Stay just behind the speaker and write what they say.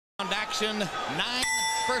Action, 9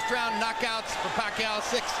 first-round knockouts for Pacquiao,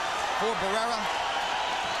 6 for Barrera.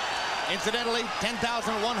 Incidentally,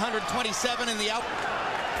 10,127 in the out.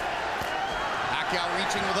 Pacquiao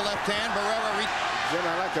reaching with the left hand, Barrera reaching. Jim,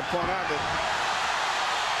 I'd like to point out that.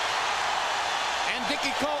 And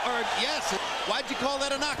Dickie Cole, or yes, why'd you call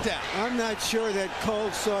that a knockdown? I'm not sure that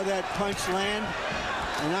Cole saw that punch land,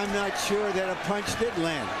 and I'm not sure that a punch did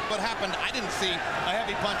land. What happened, I didn't see a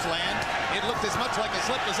heavy punch land. It looked as much like a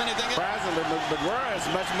slip as anything else. Surprisingly, but Barrera is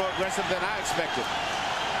much more aggressive than I expected.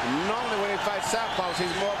 Normally when he fights southpaws,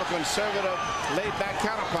 he's more of a conservative, laid-back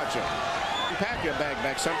counterpuncher. Pacquiao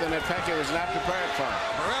back, something that Pacquiao was not prepared for.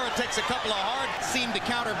 Barrera takes a couple of hard, seemed to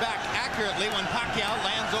counter back accurately when Pacquiao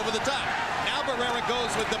lands over the top. Now Barrera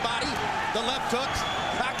goes with the body, the left hooks,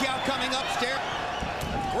 Pacquiao coming upstairs.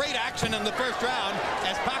 Great action in the first round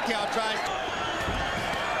as Pacquiao tries.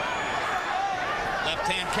 Left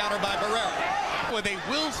hand counter by Barrera. With a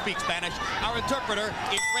will speak Spanish, our interpreter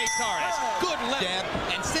is Ray Torres. Good left jab,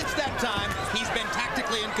 and since that time, he's been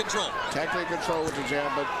tactically in control. Tactically in control with the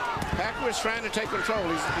jab, but Pacquiao is trying to take control.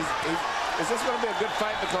 Is this going to be a good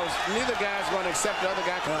fight? Because neither guy's going to accept the other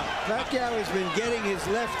guy. Pacquiao has been getting his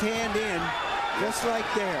left hand in, just like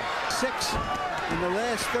there. 6 in the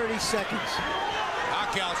last 30 seconds.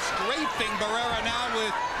 Pacquiao strafing Barrera now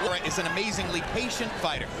with. Barrera is an amazingly patient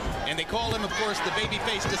fighter, and they call him, of course, the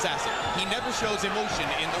baby-faced assassin. He never shows emotion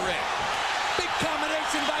in the ring. Big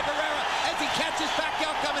combination by Barrera as he catches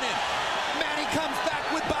Pacquiao coming in. Manny comes back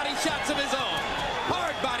with body shots of his own.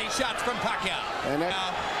 Hard body shots from Pacquiao. And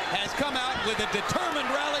now has come out with a determined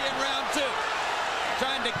rally in round 2,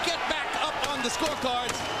 trying to get back up on the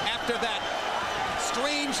scorecards after that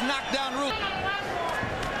strange knockdown rule.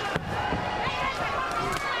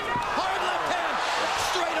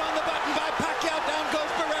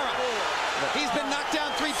 He's been knocked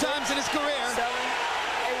down 3 times in his career. 7,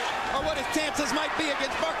 8. Or what his chances might be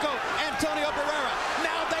against Marco Antonio Barrera.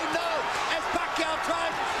 Now they know as Pacquiao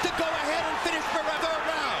tries to go ahead and finish Barrera. Third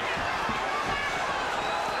round.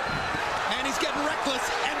 And he's getting reckless,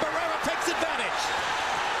 and Barrera takes advantage.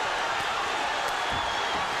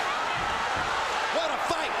 What a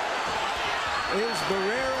fight. Is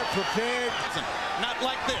Barrera prepared? Not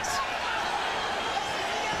like this.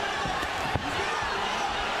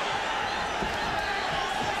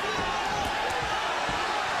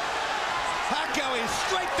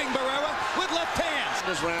 Strafing Barrera with left hands.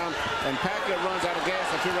 This round, and Pacquiao runs out of gas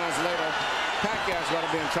a few rounds later. Pacquiao's going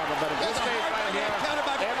to be in trouble. But at this stage right here,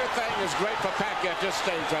 everything is great for Pacquiao at this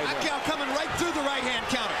stage right here. Pacquiao coming right through the right hand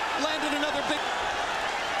counter. Landed another big.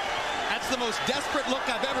 That's the most desperate look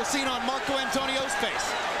I've ever seen on Marco Antonio's face.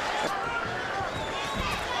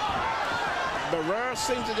 Barrera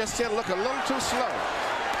seems to just still look a little too slow.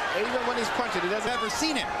 Even when he's punching, he doesn't ever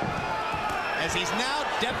seen him. As he's now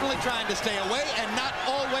definitely trying to stay away and not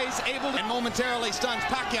always able to, and momentarily stuns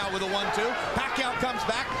Pacquiao with a 1-2. Pacquiao comes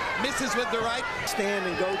back, misses with the right. Stand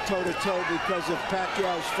and go toe-to-toe because of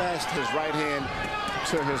Pacquiao's fast. His right hand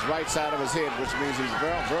to his right side of his head, which means he's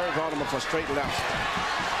very vulnerable for straight lefts.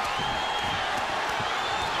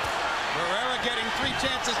 Barrera getting 3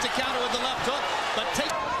 chances to counter with the left hook, but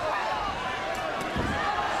take.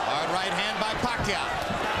 Hard right hand by Pacquiao.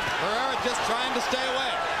 Barrera just trying to stay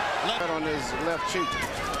away. On his left cheek.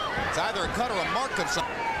 It's either a cut or a mark of some.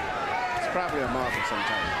 It's probably a mark of some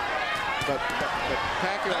type. But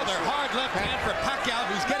Pacquiao. Another hard left hand for Pacquiao,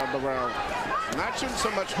 who's getting around. Not shooting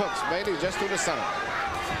so much hooks, mainly just through the center.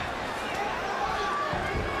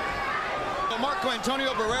 Marco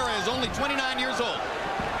Antonio Barrera is only 29 years old.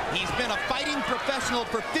 He's been a fighting professional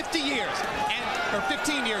for 50 years, or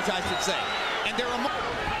 15 years, I should say. And there are more.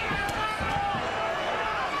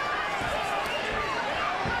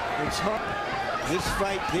 It's hard. This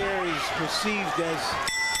fight there is perceived as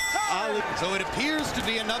Ali. So it appears to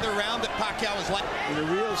be another round that Pacquiao is like. In a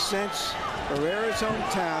real sense, Barrera's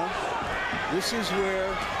hometown. This is where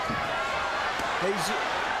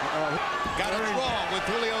got it wrong with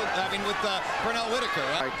Pernell Whitaker.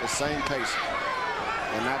 Right, the same pace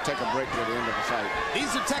and not take a break at the end of the fight.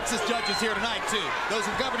 These are Texas judges here tonight too. Those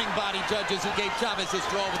are governing body judges who gave Chavez his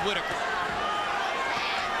draw with Whitaker.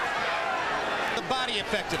 Body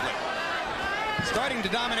effectively. Starting to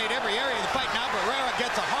dominate every area of the fight now. Barrera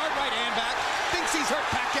gets a hard right hand back. Thinks he's hurt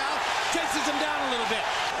Pacquiao. Chases him down a little bit.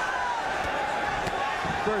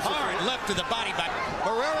 Hard left to the body back.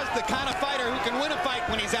 Barrera's the kind of fighter who can win a fight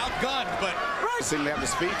when he's outgunned, but seem to have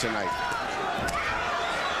the speed tonight.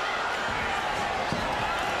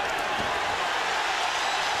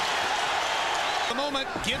 The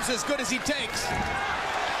moment gives as good as he takes.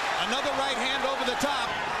 Another right hand over the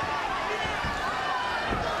top.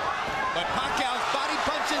 But Pacquiao's body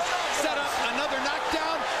punches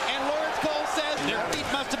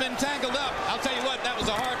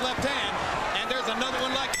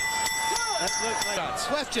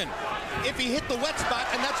Question, if he hit the wet spot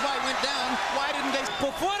and that's why he went down, why didn't they?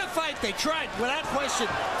 Before the fight, they tried, without question,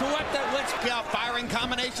 to wipe that wet spot. Out firing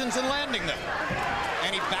combinations and landing them.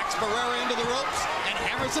 And he backs Barrera into the ropes and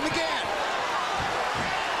hammers him again.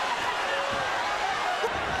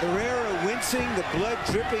 Barrera wincing, the blood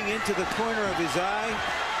dripping into the corner of his eye.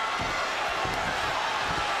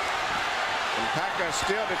 And Pacquiao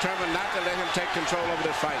still determined not to let him take control over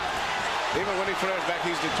this fight. Even when he flares back,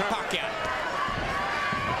 he's determined. Pacquiao.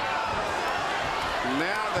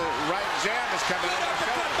 Now the right jab is coming out.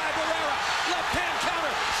 Uppercut by Barrera. Left hand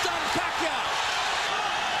counter. Stuns Pacquiao.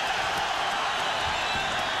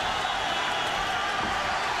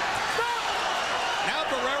 Stop. Now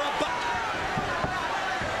Barrera.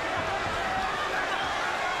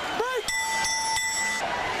 Break.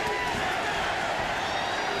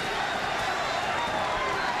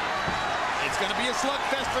 It's going to be a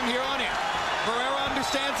slugfest from here on in. Barrera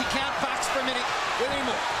understands he can't box for a minute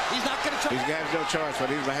anymore. He's not going to try. He's got no choice, but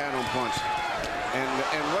he's behind on points. And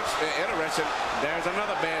what's interesting, there's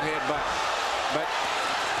another bad headbutt. But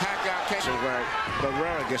Pacquiao catches where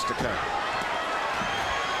Barrera gets the cut.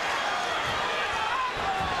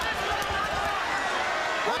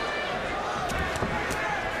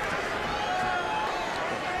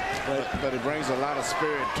 But it brings a lot of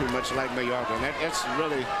spirit to much like Mallorca. And that's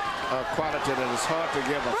really a quality that is hard to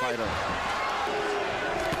give a fighter.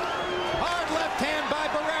 Hard left hand by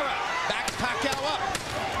Barrera. Backs Pacquiao up.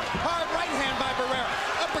 Hard right hand by Barrera.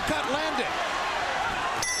 Uppercut landed.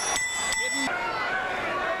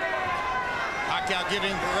 Pacquiao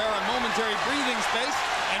giving Barrera momentary breathing space,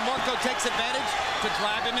 and Marco takes advantage to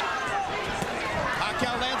drive him in.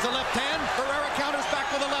 Pacquiao lands a left hand. Barrera counters back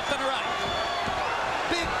with a left and a right.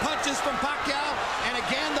 Big punches from Pacquiao, and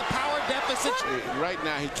again the power deficit. Right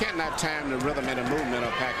now, he cannot time the rhythm and the movement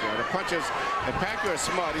of Pacquiao. The punches, and Pacquiao is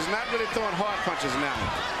smart. He's not really throwing hard punches now.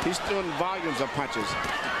 He's throwing volumes of punches.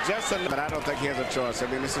 Just enough, but I don't think he has a choice.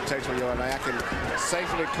 I mean, this is takes where you're like, I can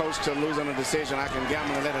safely coach to losing a decision. I can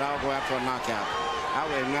gamble and let it all go out for a knockout.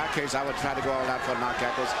 In that case, I would try to go all out for a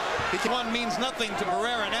knockout. One means nothing to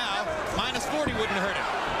Barrera now. Minus 40 wouldn't hurt him.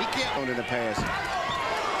 He can't. In the past.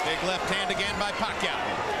 Big left hand again by Pacquiao.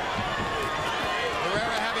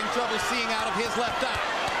 Barrera having trouble seeing out of his left eye.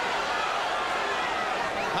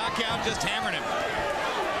 Pacquiao just hammering him.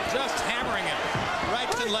 Just hammering him. Right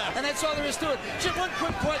and left. And that's all there is to it. Just one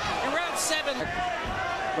quick point in round 7.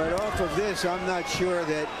 But off of this, I'm not sure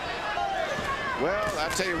that... Well, I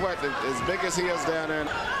tell you what, as big as he is down there...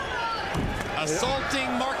 Assaulting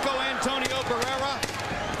Marco Antonio Barrera.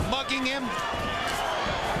 Mugging him.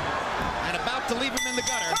 And about to leave him in the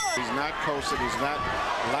gutter. He's not coasting. He's not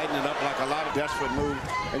lighting it up like a lot of desperate moves.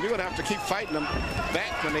 And you're going to have to keep fighting them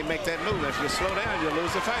back when they make that move. If you slow down, you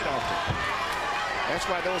lose the fight often. That's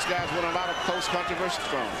why those guys win a lot of close controversy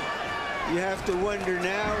from. You have to wonder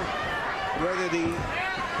now whether the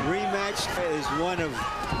rematch is one of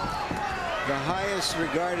the highest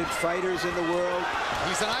regarded fighters in the world.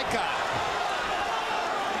 He's an icon.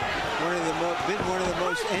 Been one of the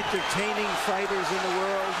most entertaining fighters in the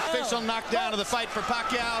world. Official knockdown of the fight for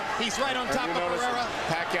Pacquiao. He's right on top of Barrera.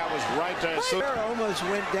 Pacquiao was right there. Barrera almost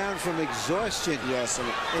went down from exhaustion. Yes, in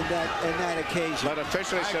that occasion. But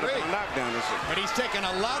officially should have been a knockdown. But he's taken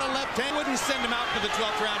a lot of left hand. Wouldn't send him out for the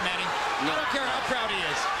 12th round, Manny. No. I don't care how proud he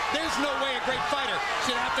is. There's no way a great fighter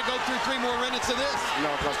should have to go through 3 more minutes of this.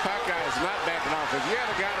 No, because Pacquiao is not backing off. If you had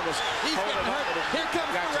a guy that was he's getting hurt. Here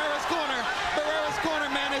comes Barrera's corner. Barrera's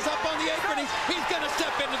corner man is up on the apron. He's going to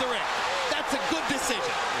step into the ring. That's a good decision.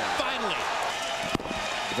 Yeah. Finally.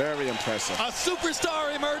 Very impressive. A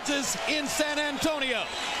superstar emerges in San Antonio.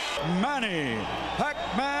 Manny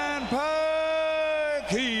PACMAN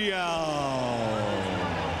Pacquiao.